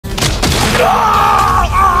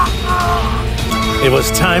It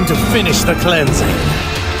was time to finish the cleansing.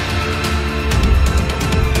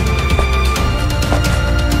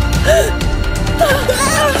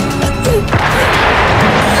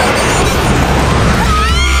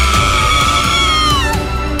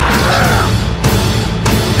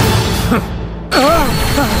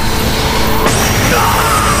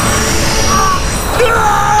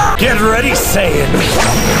 Get ready, Saiyan!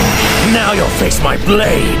 Now you'll face my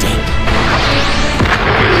blade!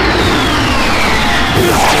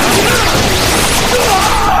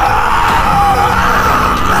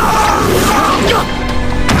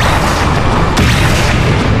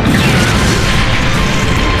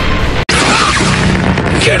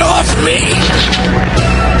 Get off me!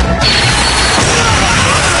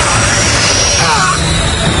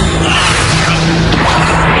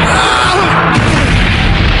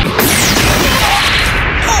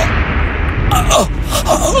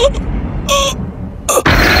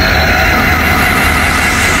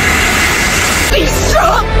 Be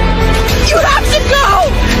strong! You have to go!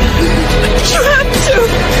 You have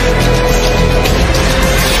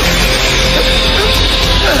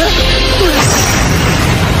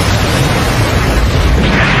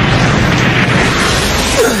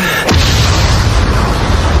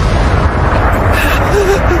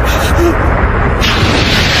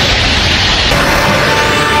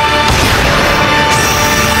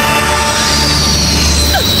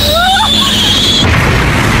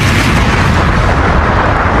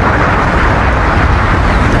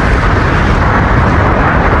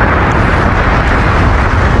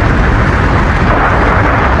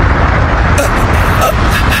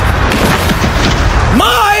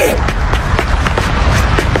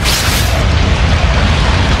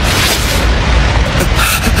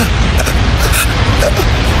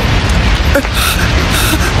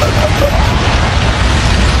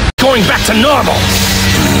Going back to normal!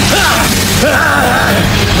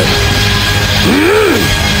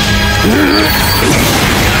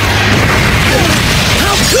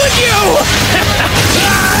 How could you?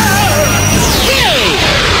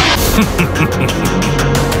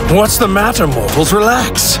 What's the matter, mortals?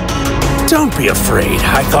 Relax. Don't be afraid.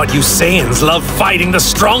 I thought you Saiyans loved fighting the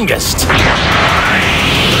strongest.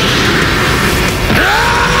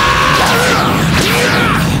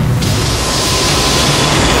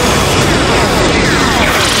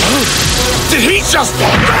 Did he just...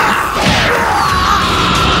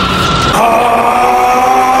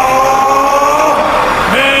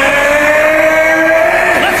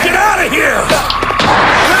 Let's get out of here!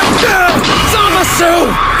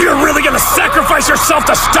 Zamasu! You're really gonna sacrifice yourself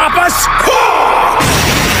to stop us?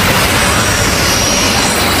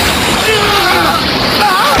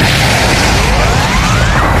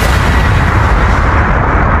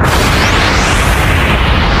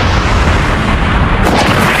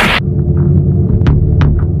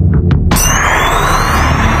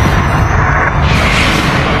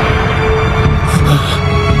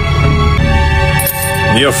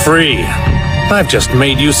 You're free. I've just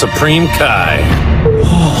made you Supreme Kai.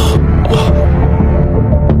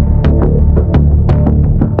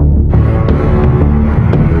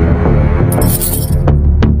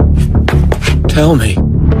 Tell me,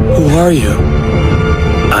 who are you?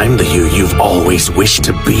 I'm the you you've always wished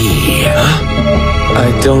to be.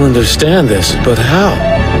 I don't understand this, but how?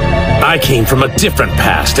 I came from a different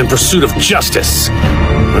past in pursuit of justice.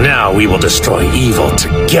 Now we will destroy evil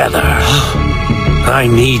together. I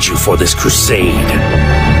need you for this crusade.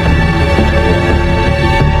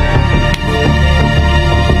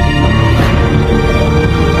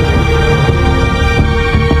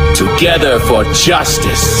 Together for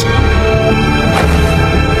justice.